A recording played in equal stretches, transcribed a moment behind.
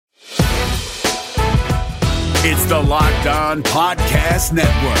It's the Locked On Podcast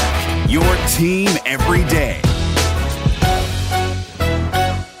Network, your team every day.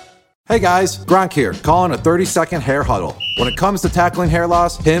 Hey guys, Gronk here, calling a 30-second hair huddle. When it comes to tackling hair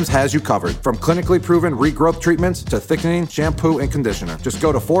loss, Hims has you covered. From clinically proven regrowth treatments to thickening, shampoo, and conditioner. Just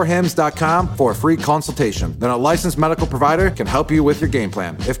go to 4hims.com for a free consultation. Then a licensed medical provider can help you with your game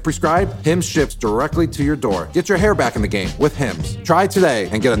plan. If prescribed, Hims ships directly to your door. Get your hair back in the game with Hims. Try today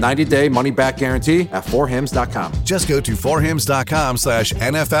and get a 90-day money-back guarantee at 4hims.com. Just go to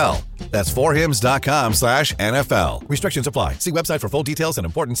 4hims.com/NFL. That's 4hims.com/NFL. Restrictions apply. See website for full details and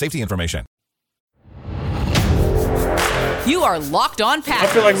important safety information. You are Locked On Packers.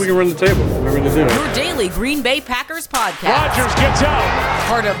 I feel like we can run the table. We're going to do it. Your daily Green Bay Packers podcast. Rodgers gets out.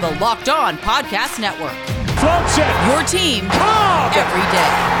 Part of the Locked On Podcast Network. Floats it. Your team every day.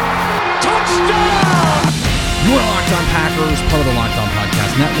 Touchdown! You are Locked On Packers, part of the Locked On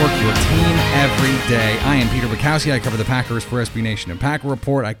Podcast Network, your team every day. I am Peter Bukowski. I cover the Packers for SB Nation and Packer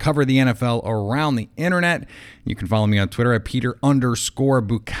Report. I cover the NFL around the internet. You can follow me on Twitter at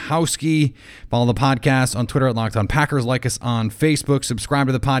Peter_Bukowski. Follow the podcast on Twitter at Locked On Packers. Like us on Facebook. Subscribe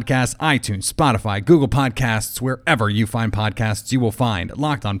to the podcast, iTunes, Spotify, Google Podcasts. Wherever you find podcasts, you will find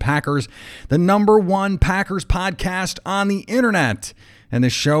Locked On Packers, the #1 Packers podcast on the internet. And the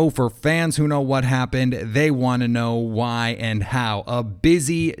show for fans who know what happened. They want to know why and how. A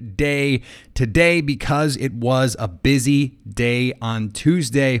busy day today because it was a busy day on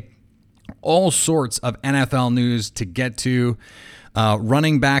Tuesday. All sorts of NFL news to get to.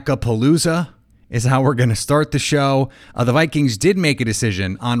 Running back a palooza is how we're going to start the show. The Vikings did make a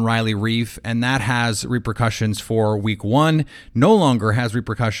decision on Reiff, and that has repercussions for week 1. No longer has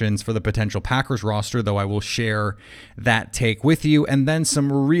repercussions for the potential Packers roster, though I will share that take with you. And then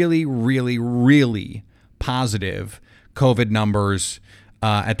some really, really, really positive COVID numbers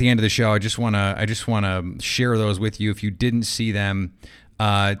at the end of the show. I just want to share those with you if you didn't see them.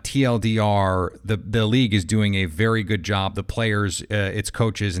 TLDR, the league is doing a very good job. The players, its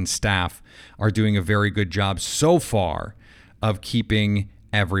coaches and staff are doing a very good job so far of keeping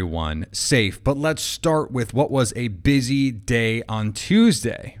everyone safe. But let's start with what was a busy day on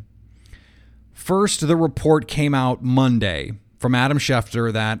Tuesday. First, the report came out Monday from Adam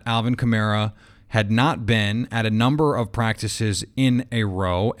Schefter that Alvin Kamara had not been at a number of practices in a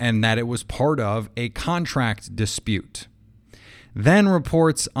row and that it was part of a contract dispute. Then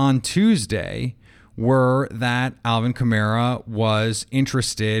reports on Tuesday were that Alvin Kamara was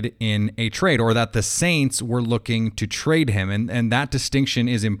interested in a trade, or that the Saints were looking to trade him. And that distinction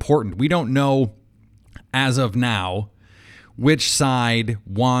is important. We don't know as of now which side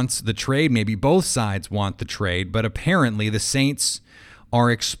wants the trade. Maybe both sides want the trade, but apparently the Saints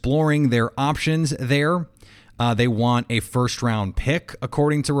are exploring their options there. They want a first-round pick,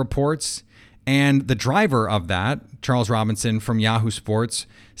 according to reports. And the driver of that, Charles Robinson from Yahoo Sports,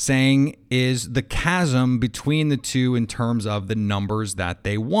 saying is the chasm between the two in terms of the numbers that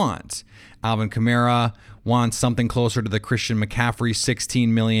they want. Alvin Kamara wants something closer to the Christian McCaffrey $16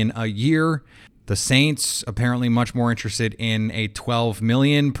 million a year. The Saints apparently much more interested in a $12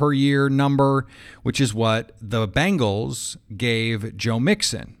 million per year number, which is what the Bengals gave Joe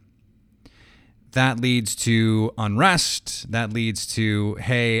Mixon. That leads to unrest. That leads to,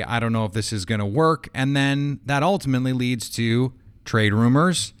 hey, I don't know if this is going to work. And then that ultimately leads to trade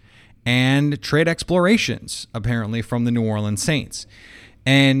rumors and trade explorations, apparently, from the New Orleans Saints.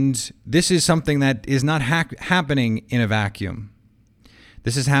 And this is something that is not happening in a vacuum.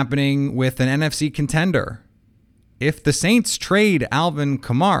 This is happening with an NFC contender. If the Saints trade Alvin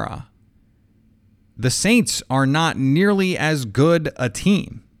Kamara, the Saints are not nearly as good a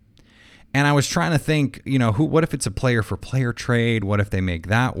team. And I was trying to think, what if it's a player for player trade? What if they make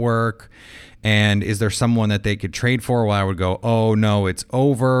that work? And is there someone that they could trade for? Well, I would go, oh no, it's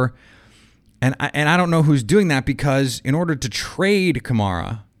over. And I don't know who's doing that, because in order to trade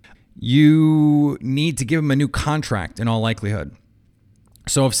Kamara, you need to give him a new contract in all likelihood.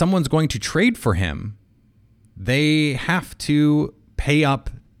 So if someone's going to trade for him, they have to pay up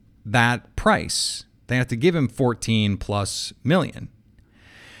that price. They have to give him $14+ million.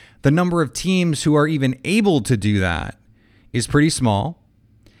 The number of teams who are even able to do that is pretty small,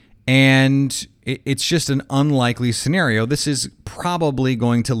 and it's just an unlikely scenario. This is probably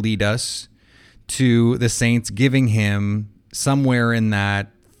going to lead us to the Saints giving him somewhere in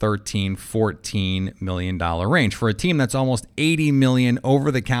that $13-14 million range. For a team that's almost $80 million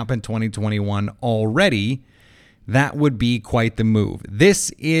over the cap in 2021 already, that would be quite the move. This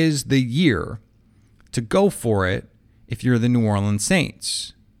is the year to go for it if you're the New Orleans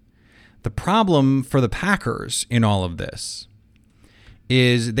Saints. The problem for the Packers in all of this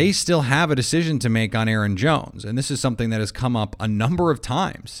is they still have a decision to make on Aaron Jones. And this is something that has come up a number of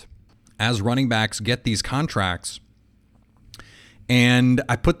times as running backs get these contracts. And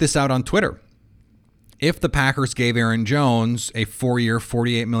I put this out on Twitter. If the Packers gave Aaron Jones a 4-year,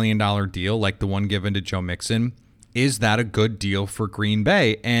 $48 million deal like the one given to Joe Mixon, is that a good deal for Green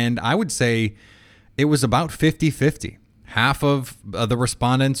Bay? And I would say it was about 50-50. Half of the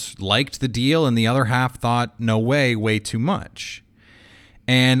respondents liked the deal and the other half thought, no way too much.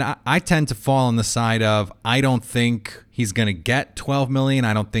 And I tend to fall on the side of, I don't think he's going to get $12 million.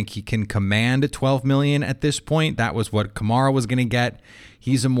 I don't think he can command $12 million at this point. That was what Kamara was going to get.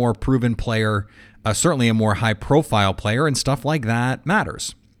 He's a more proven player, certainly a more high-profile player, and stuff like that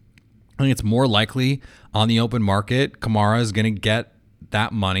matters. I think it's more likely on the open market, Kamara is going to get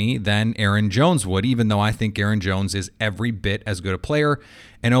that money than Aaron Jones would, even though I think Aaron Jones is every bit as good a player.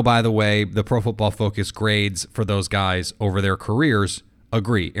 And oh, by the way, the Pro Football Focus grades for those guys over their careers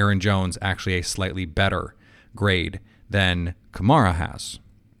agree. Aaron Jones actually a slightly better grade than Kamara has.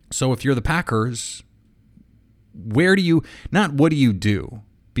 So if you're the Packers, what do you do?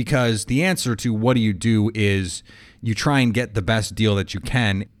 Because the answer to what do you do is you try and get the best deal that you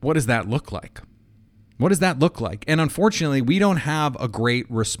can. What does that look like? What does that look like? And unfortunately, we don't have a great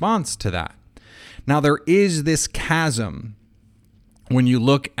response to that. Now, there is this chasm when you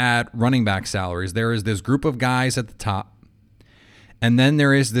look at running back salaries. There is this group of guys at the top, and then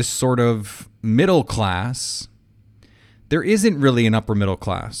there is this sort of middle class. There isn't really an upper middle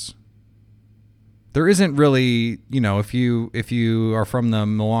class. There isn't really, if you are from the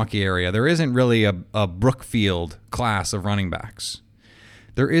Milwaukee area, there isn't really a Brookfield class of running backs.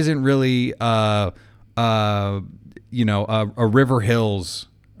 There isn't really a River Hills,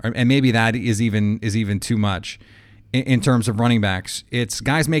 and maybe that is even too much in terms of running backs. It's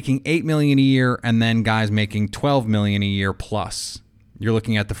guys making $8 million a year and then guys making $12 million a year plus. You're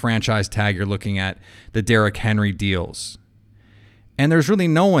looking at the franchise tag. You're looking at the Derrick Henry deals. And there's really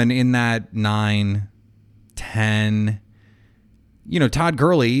no one in that 9, 10. Todd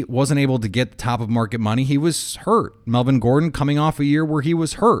Gurley wasn't able to get the top of market money. He was hurt. Melvin Gordon, coming off a year where he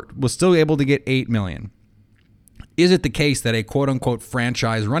was hurt, was still able to get $8 million. Is it the case that a quote-unquote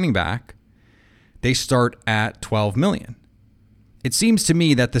franchise running back, they start at $12 million? It seems to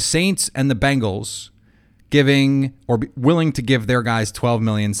me that the Saints and the Bengals giving or willing to give their guys $12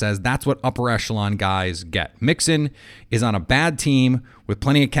 million says that's what upper echelon guys get. Mixon is on a bad team with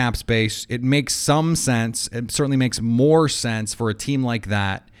plenty of cap space. It makes some sense. It certainly makes more sense for a team like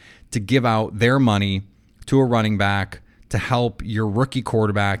that to give out their money to a running back to help your rookie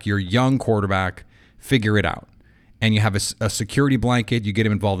quarterback, your young quarterback, figure it out. And you have a security blanket. You get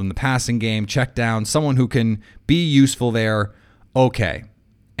him involved in the passing game, check down, someone who can be useful there. Okay.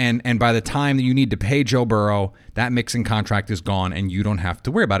 And by the time that you need to pay Joe Burrow, that Mixon contract is gone and you don't have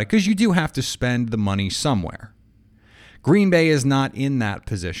to worry about it because you do have to spend the money somewhere. Green Bay is not in that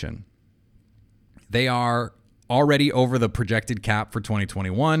position. They are already over the projected cap for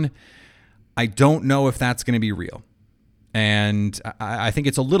 2021. I don't know if that's going to be real. And I think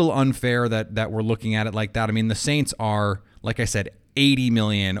it's a little unfair that we're looking at it like that. I mean, the Saints are, like I said, $80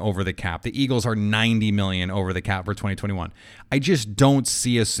 million over the cap. The Eagles are $90 million over the cap for 2021. I just don't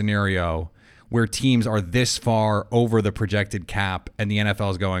see a scenario where teams are this far over the projected cap and the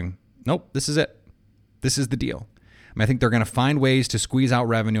NFL is going, nope, this is it. This is the deal. I think they're going to find ways to squeeze out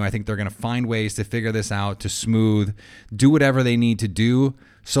revenue. I think they're going to find ways to figure this out, to smooth, do whatever they need to do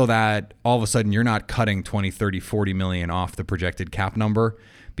so that all of a sudden you're not cutting 20, 30, 40 million off the projected cap number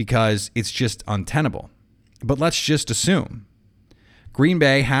because it's just untenable. But let's just assume Green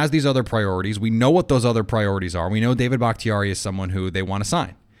Bay has these other priorities. We know what those other priorities are. We know David Bakhtiari is someone who they want to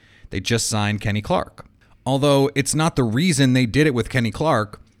sign. They just signed Kenny Clark. Although it's not the reason they did it with Kenny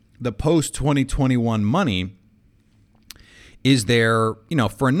Clark, the post-2021 money is there,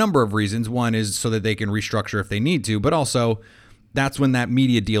 for a number of reasons. One is so that they can restructure if they need to, but also that's when that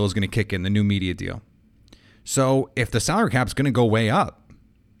media deal is going to kick in, the new media deal. So if the salary cap is going to go way up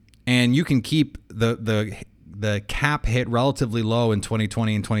and you can keep the cap hit relatively low in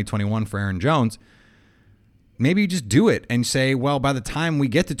 2020 and 2021 for Aaron Jones, maybe you just do it and say, well, by the time we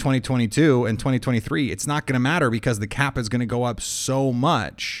get to 2022 and 2023, it's not going to matter because the cap is going to go up so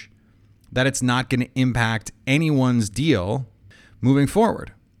much that it's not going to impact anyone's deal moving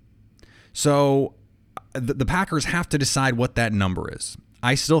forward. So the Packers have to decide what that number is.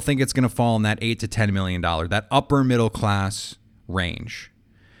 I still think it's going to fall in that $8 to $10 million, that upper middle class range,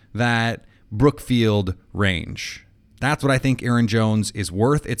 that Brookfield range. That's what I think Aaron Jones is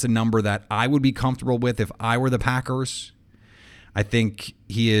worth. It's a number that I would be comfortable with if I were the Packers. I think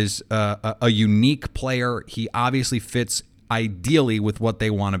he is a unique player. He obviously fits ideally with what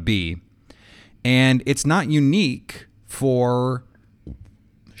they want to be. And it's not unique for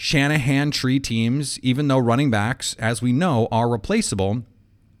Shanahan tree teams, even though running backs, as we know, are replaceable.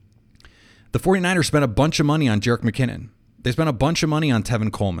 The 49ers spent a bunch of money on Jerick McKinnon. They spent a bunch of money on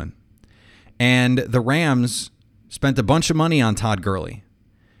Tevin Coleman. And the Rams spent a bunch of money on Todd Gurley.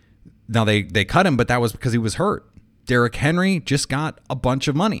 Now, they cut him, but that was because he was hurt. Derrick Henry just got a bunch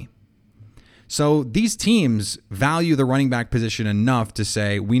of money. So these teams value the running back position enough to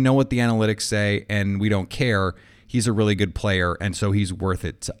say, we know what the analytics say and we don't care. He's a really good player, and so he's worth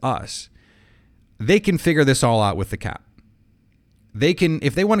it to us. They can figure this all out with the cap. They can,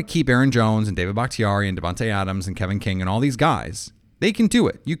 if they want to keep Aaron Jones and David Bakhtiari and Devontae Adams and Kevin King and all these guys, they can do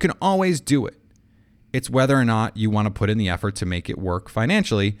it. You can always do it. It's whether or not you want to put in the effort to make it work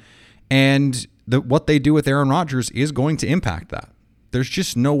financially. And what they do with Aaron Rodgers is going to impact that. There's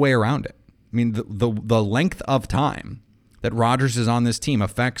just no way around it. I mean, the length of time that Rodgers is on this team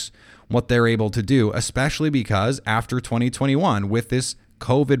affects what they're able to do, especially because after 2021, with this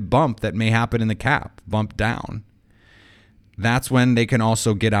COVID bump that may happen in the cap, bump down, that's when they can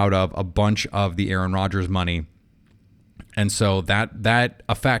also get out of a bunch of the Aaron Rodgers money. And so that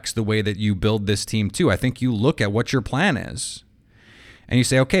affects the way that you build this team too. I think you look at what your plan is and you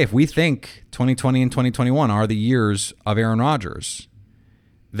say, okay, if we think 2020 and 2021 are the years of Aaron Rodgers,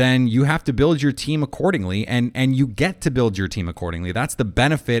 then you have to build your team accordingly, and you get to build your team accordingly. That's the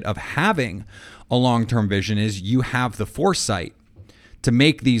benefit of having a long-term vision, is you have the foresight to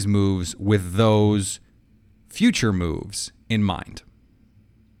make these moves with those future moves in mind.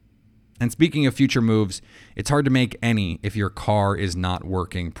 And speaking of future moves, it's hard to make any if your car is not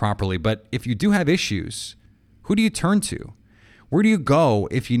working properly. But if you do have issues, who do you turn to? Where do you go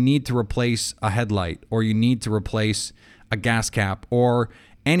if you need to replace a headlight, or you need to replace a gas cap, or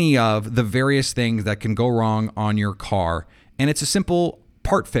any of the various things that can go wrong on your car? And it's a simple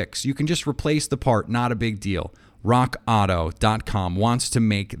part fix. You can just replace the part, not a big deal. RockAuto.com wants to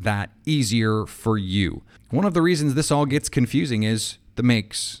make that easier for you. One of the reasons this all gets confusing is the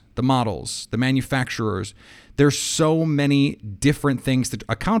makes, the models, the manufacturers. There's so many different things to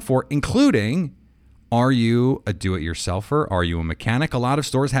account for, including, are you a do-it-yourselfer? Are you a mechanic? A lot of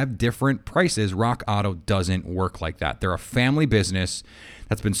stores have different prices. Rock Auto doesn't work like that. They're a family business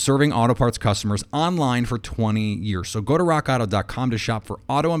that's been serving auto parts customers online for 20 years. So go to rockauto.com to shop for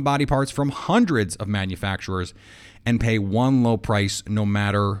auto and body parts from hundreds of manufacturers and pay one low price no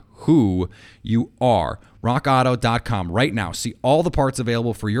matter who you are. rockauto.com right now. See all the parts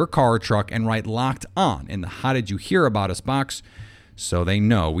available for your car or truck and write "Locked On" in the "How did you hear about us" box so they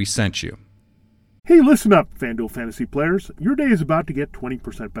know we sent you. Hey, listen up, FanDuel fantasy players. Your day is about to get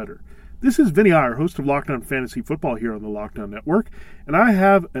 20% better. This is Vinny Iyer, host of Locked On Fantasy Football here on the Locked On Network, and I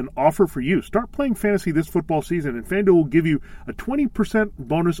have an offer for you. Start playing fantasy this football season, and FanDuel will give you a 20%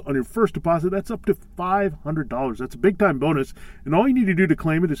 bonus on your first deposit. That's up to $500. That's a big-time bonus, and all you need to do to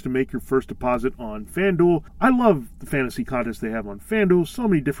claim it is to make your first deposit on FanDuel. I love the fantasy contests they have on FanDuel. So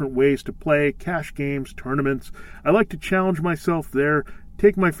many different ways to play, cash games, tournaments. I like to challenge myself there.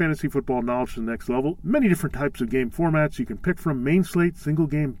 Take my fantasy football knowledge to the next level. Many different types of game formats you can pick from: main slate, single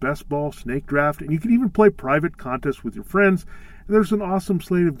game, best ball, snake draft, and you can even play private contests with your friends. And there's an awesome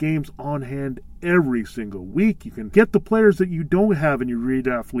slate of games on hand every single week. You can get the players that you don't have in your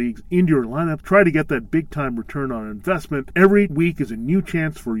redraft leagues into your lineup. Try to get that big-time return on investment. Every week is a new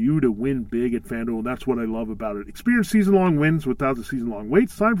chance for you to win big at FanDuel, and that's what I love about it. Experience season-long wins without the season-long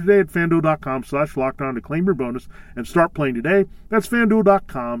waits. Sign up today at FanDuel.com/LockedOn to claim your bonus and start playing today. That's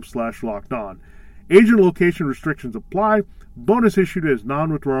FanDuel.com/LockedOn. Age and location restrictions apply. Bonus issued as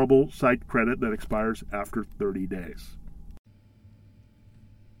non-withdrawable site credit that expires after 30 days.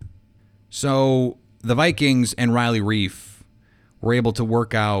 So the Vikings and Riley Reiff were able to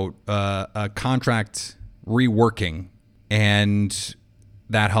work out a contract reworking, and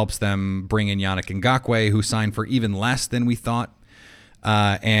that helps them bring in Yannick Ngakoue, who signed for even less than we thought,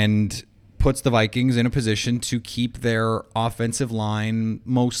 and puts the Vikings in a position to keep their offensive line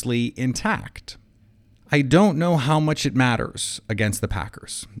mostly intact. I don't know how much it matters against the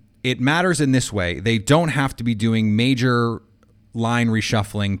Packers. It matters in this way. They don't have to be doing major line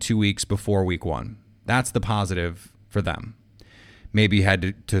reshuffling 2 weeks before week one. That's the positive for them. Maybe you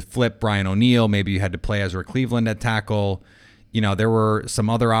had to flip Brian O'Neill. Maybe you had to play Ezra Cleveland at tackle. You know, there were some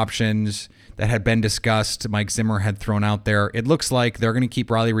other options that had been discussed. Mike Zimmer had thrown out there. It looks like they're going to keep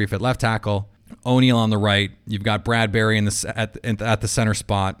Riley Reiff at left tackle, O'Neill on the right. You've got Bradbury at the center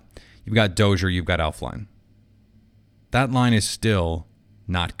spot. You've got Dozier. You've got Elflein. That line is still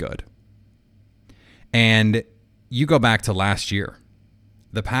not good. And you go back to last year,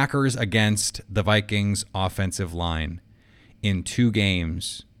 the Packers against the Vikings offensive line. in 2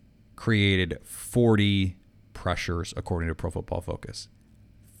 games created 40 pressures, according to Pro Football Focus.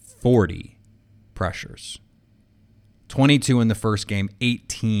 40 pressures. 22 in the first game,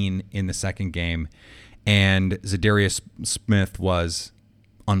 18 in the second game, and Zadarius Smith was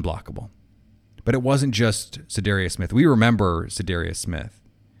unblockable. But it wasn't just Zadarius Smith. We remember Zadarius Smith.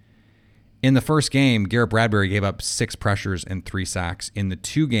 In the first game, Garrett Bradbury gave up 6 pressures and 3 sacks. In the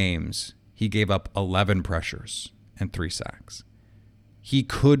 2 games, he gave up 11 pressures and 3 sacks. He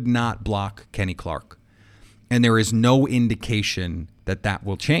could not block Kenny Clark, and there is no indication that that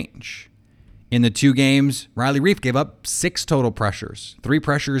will change. In the 2 games, Riley Reiff gave up 6 total pressures, 3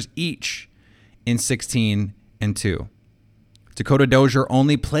 pressures each in 16 and 2. Dakota Dozier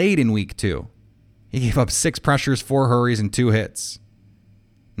only played in week 2. He gave up 6 pressures, 4 hurries, and 2 hits.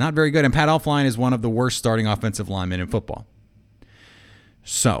 Not very good. And Pat Elflein is one of the worst starting offensive linemen in football.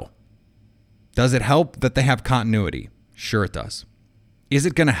 So, does it help that they have continuity? Sure it does. Is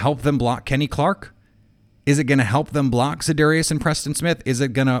it going to help them block Kenny Clark? Is it going to help them block Zadarius and Preston Smith? Is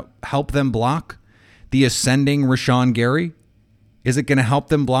it going to help them block the ascending Rashawn Gary? Is it going to help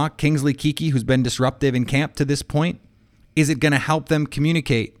them block Kingsley Keke, who's been disruptive in camp to this point? Is it going to help them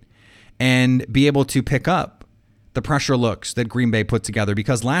communicate and be able to pick up the pressure looks that Green Bay put together?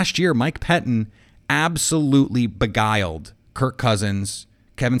 Because last year, Mike Pettin absolutely beguiled Kirk Cousins,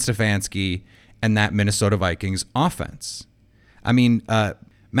 Kevin Stefanski, and that Minnesota Vikings offense. I mean,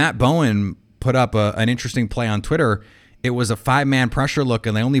 Matt Bowen put up an interesting play on Twitter. It was a 5-man pressure look,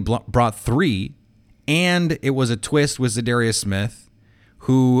 and they only brought 3. And it was a twist with Zadarius Smith,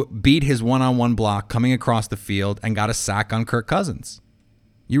 who beat his one-on-one block coming across the field and got a sack on Kirk Cousins.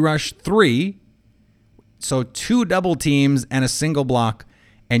 You rush 3, so 2 double teams and a single block,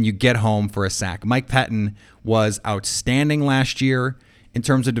 and you get home for a sack. Mike Pettin was outstanding last year in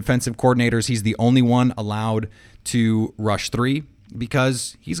terms of defensive coordinators. He's the only one allowed to rush 3.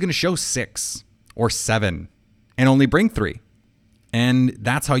 Because he's going to show 6 or 7 and only bring 3. And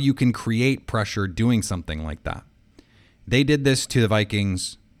that's how you can create pressure doing something like that. They did this to the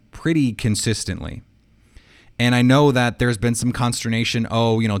Vikings pretty consistently. And I know that there's been some consternation.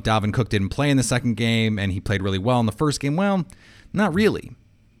 Oh, Dalvin Cook didn't play in the second game and he played really well in the first game. Well, not really.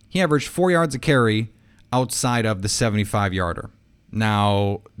 He averaged 4 yards a carry outside of the 75-yarder.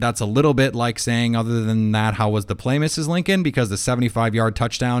 Now, that's a little bit like saying, other than that, how was the play, Mrs. Lincoln? Because the 75-yard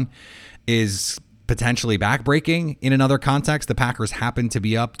touchdown is potentially backbreaking in another context. The Packers happened to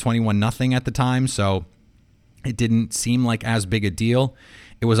be up 21-0 at the time, so it didn't seem like as big a deal.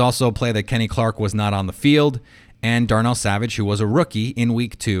 It was also a play that Kenny Clark was not on the field, and Darnell Savage, who was a rookie in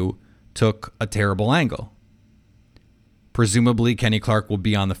week 2, took a terrible angle. Presumably, Kenny Clark will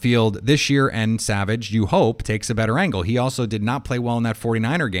be on the field this year, and Savage, you hope, takes a better angle. He also did not play well in that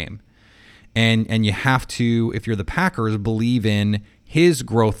 49er game. And you have to, if you're the Packers, believe in his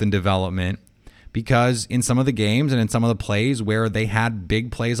growth and development, because in some of the games and in some of the plays where they had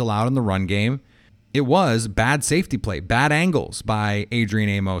big plays allowed in the run game, it was bad safety play, bad angles by Adrian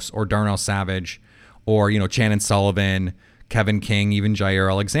Amos or Darnell Savage or, Channon Sullivan, Kevin King, even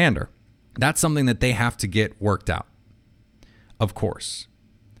Jair Alexander. That's something that they have to get worked out. Of course.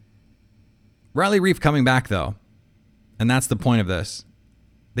 Riley Reiff coming back, though, and that's the point of this.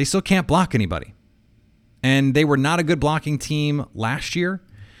 They still can't block anybody. And they were not a good blocking team last year.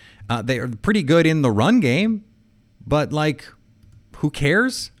 They are pretty good in the run game, but, who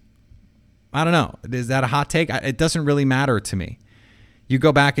cares? I don't know. Is that a hot take? It doesn't really matter to me. You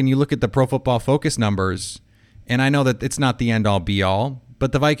go back and you look at the Pro Football Focus numbers, and I know that it's not the end-all, be-all,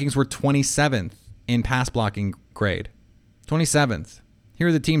 but the Vikings were 27th in pass blocking grade. 27th. Here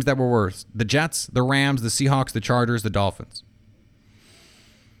are the teams that were worse. The Jets, the Rams, the Seahawks, the Chargers, the Dolphins.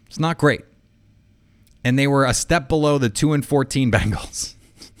 It's not great. And they were a step below the 2-14 Bengals.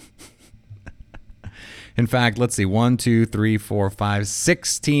 In fact, let's see, 1, 2, 3, 4, 5,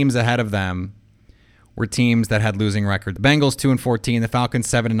 6 teams ahead of them were teams that had losing records. The Bengals 2-14, the Falcons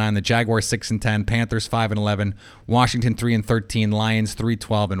 7-9, the Jaguars 6-10, Panthers 5-11, Washington 3-13, Lions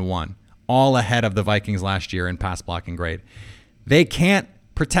 3-12-1. All ahead of the Vikings last year in pass blocking grade. They can't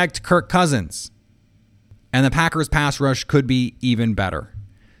protect Kirk Cousins. And the Packers pass rush could be even better.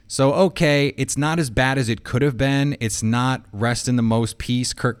 So, okay, it's not as bad as it could have been. It's not rest in the most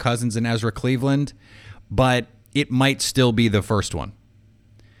peace, Kirk Cousins and Ezra Cleveland, but it might still be the first one.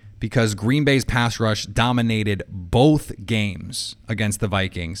 Because Green Bay's pass rush dominated both games against the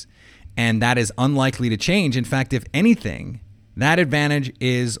Vikings, and that is unlikely to change. In fact, if anything, that advantage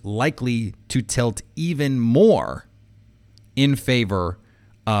is likely to tilt even more in favor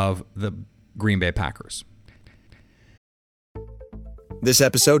of the Green Bay Packers. This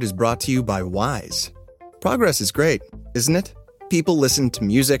episode is brought to you by Wise. Progress is great, isn't it? People listened to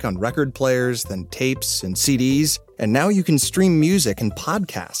music on record players, then tapes and CDs, and now you can stream music and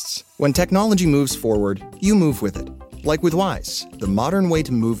podcasts. When technology moves forward, you move with it. Like with Wise, the modern way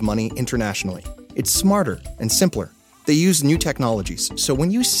to move money internationally. It's smarter and simpler. They use new technologies, so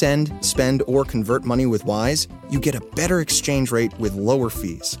when you send, spend, or convert money with Wise, you get a better exchange rate with lower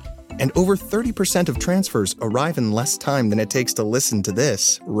fees. And over 30% of transfers arrive in less time than it takes to listen to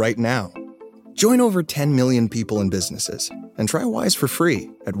this right now. Join over 10 million people and businesses and try Wise for free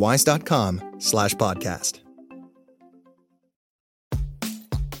at wise.com/podcast.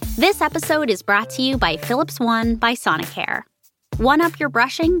 This episode is brought to you by Philips One by Sonicare. One up your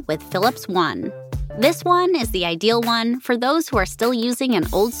brushing with Philips One. This one is the ideal one for those who are still using an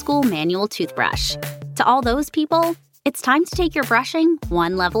old-school manual toothbrush. To all those people, it's time to take your brushing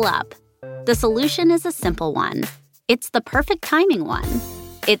one level up. The solution is a simple one. It's the perfect timing one.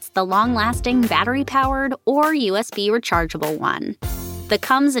 It's the long-lasting battery-powered or USB rechargeable one. That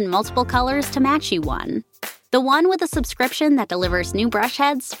comes in multiple colors to match you one. The one with a subscription that delivers new brush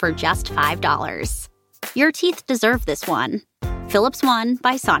heads for just $5. Your teeth deserve this one. Philips One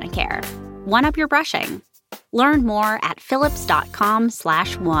by Sonicare. One up your brushing. Learn more at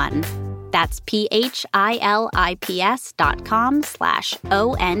philips.com/one. That's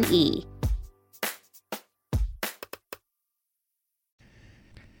PHILIPS.com/ONE.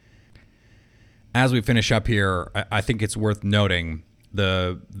 As we finish up here, I think it's worth noting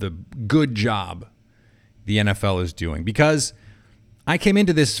the good job the NFL is doing, because I came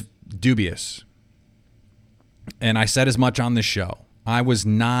into this dubious, and I said as much on this show. I was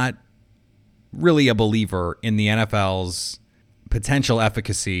not really a believer in the NFL's potential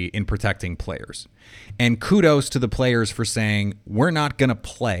efficacy in protecting players. And kudos to the players for saying, we're not going to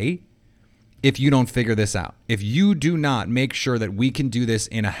play if you don't figure this out. If you do not make sure that we can do this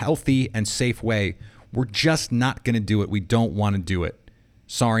in a healthy and safe way, we're just not going to do it. We don't want to do it.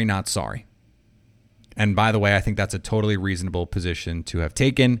 Sorry, not sorry. And by the way, I think that's a totally reasonable position to have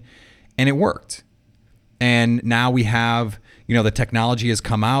taken, and it worked. And now we have, the technology has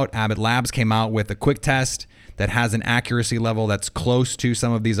come out. Abbott Labs came out with a quick test that has an accuracy level that's close to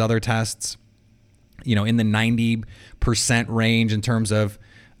some of these other tests, in the 90% range in terms of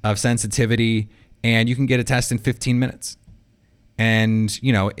sensitivity, and you can get a test in 15 minutes. And,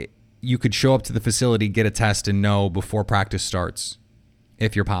 you could show up to the facility, get a test, and know before practice starts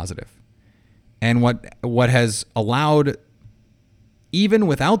if you're positive. And what has allowed, even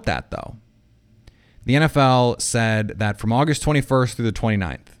without that though, the NFL said that from August 21st through the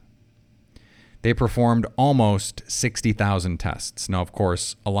 29th, they performed almost 60,000 tests. Now, of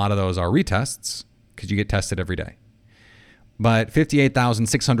course, a lot of those are retests because you get tested every day. But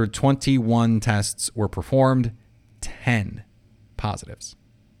 58,621 tests were performed, 10 positives.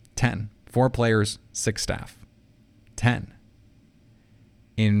 10. 4 players, 6 staff. 10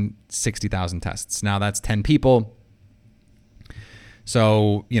 in 60,000 tests. Now, that's 10 people.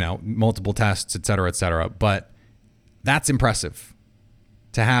 So, multiple tests, et cetera, et cetera. But that's impressive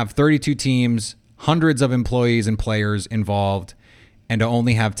to have 32 teams, hundreds of employees and players involved, and to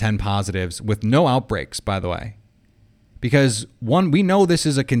only have 10 positives with no outbreaks, by the way. Because we know this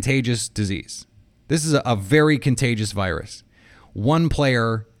is a contagious disease. This is a very contagious virus. One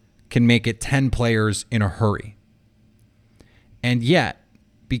player can make it 10 players in a hurry. And yet,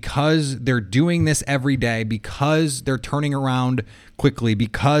 because they're doing this every day, because they're turning around quickly,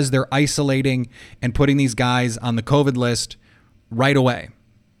 because they're isolating and putting these guys on the COVID list right away,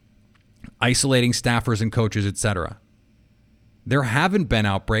 isolating staffers and coaches, etc., there haven't been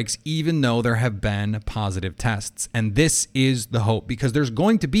outbreaks, even though there have been positive tests. And this is the hope, because there's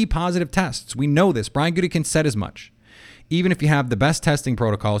going to be positive tests. We know this. Brian Gutekunst said as much. Even if you have the best testing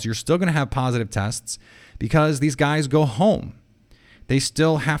protocols, you're still going to have positive tests because these guys go home. They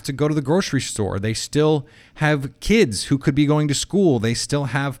still have to go to the grocery store. They still have kids who could be going to school. They still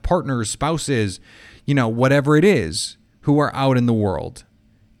have partners, spouses, whatever it is, who are out in the world.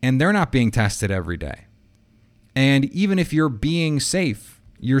 And they're not being tested every day. And even if you're being safe,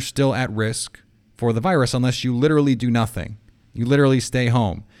 you're still at risk for the virus unless you literally do nothing. You literally stay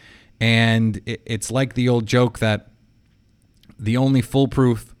home. And it's like the old joke that the only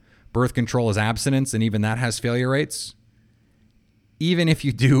foolproof birth control is abstinence, and even that has failure rates. Even if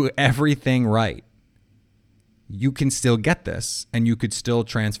you do everything right, you can still get this, and you could still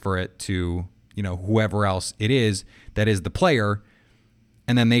transfer it to, whoever else it is that is the player,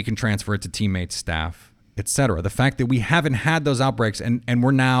 and then they can transfer it to teammates, staff, etc. The fact that we haven't had those outbreaks, and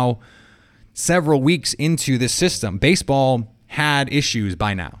we're now several weeks into this system. Baseball had issues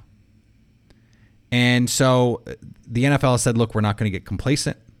by now. And so the NFL said, look, we're not going to get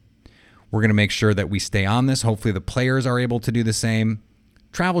complacent. We're going to make sure that we stay on this. Hopefully the players are able to do the same.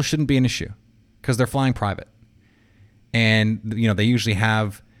 Travel shouldn't be an issue because they're flying private. And, they usually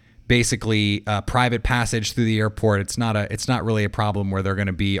have basically a private passage through the airport. It's not really a problem where they're going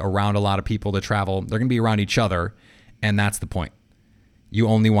to be around a lot of people to travel. They're going to be around each other. And that's the point. You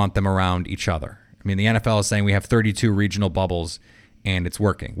only want them around each other. I mean, the NFL is saying we have 32 regional bubbles and it's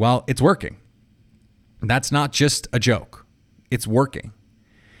working. Well, it's working. That's not just a joke. It's working.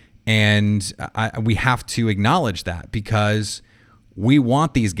 And we have to acknowledge that because we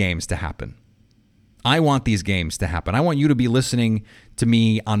want these games to happen. I want these games to happen. I want you to be listening to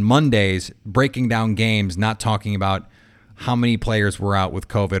me on Mondays, breaking down games, not talking about how many players were out with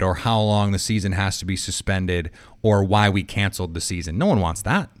COVID or how long the season has to be suspended or why we canceled the season. No one wants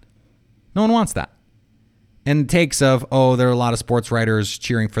that. No one wants that. And takes of, there are a lot of sports writers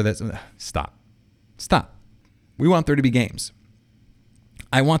cheering for this. Stop. We want there to be games.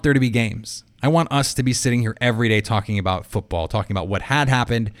 I want there to be games. I want us to be sitting here every day talking about football, talking about what had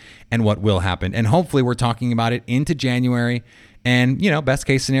happened and what will happen. And hopefully we're talking about it into January and, best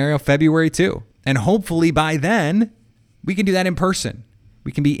case scenario, February too. And hopefully by then we can do that in person.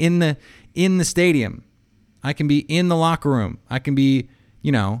 We can be in the stadium. I can be in the locker room. I can be,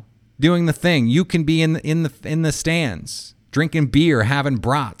 doing the thing. You can be in the stands, drinking beer, having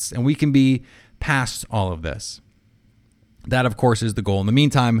brats, and we can be past all of this. That, of course, is the goal. In the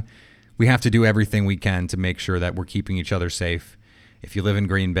meantime, we have to do everything we can to make sure that we're keeping each other safe. If you live in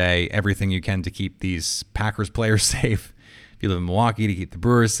Green Bay, everything you can to keep these Packers players safe. If you live in Milwaukee, to keep the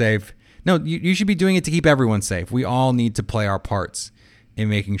Brewers safe. No, you should be doing it to keep everyone safe. We all need to play our parts in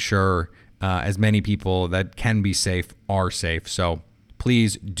making sure as many people that can be safe are safe. So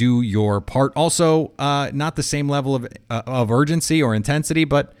please do your part. Also, not the same level of urgency or intensity,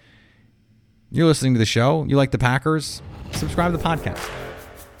 but you're listening to the show. You like the Packers? Subscribe to the podcast.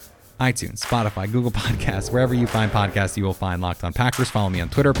 iTunes, Spotify, Google Podcasts, wherever you find podcasts, you will find Locked On Packers. Follow me on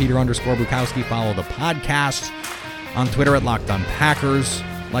Twitter, Peter_Bukowski. Follow the podcast on Twitter at Locked On Packers.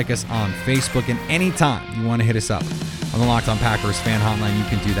 Like us on Facebook. And anytime you want to hit us up on the Locked On Packers fan hotline, you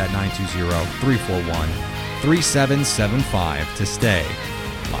can do that 920-341-3775 to stay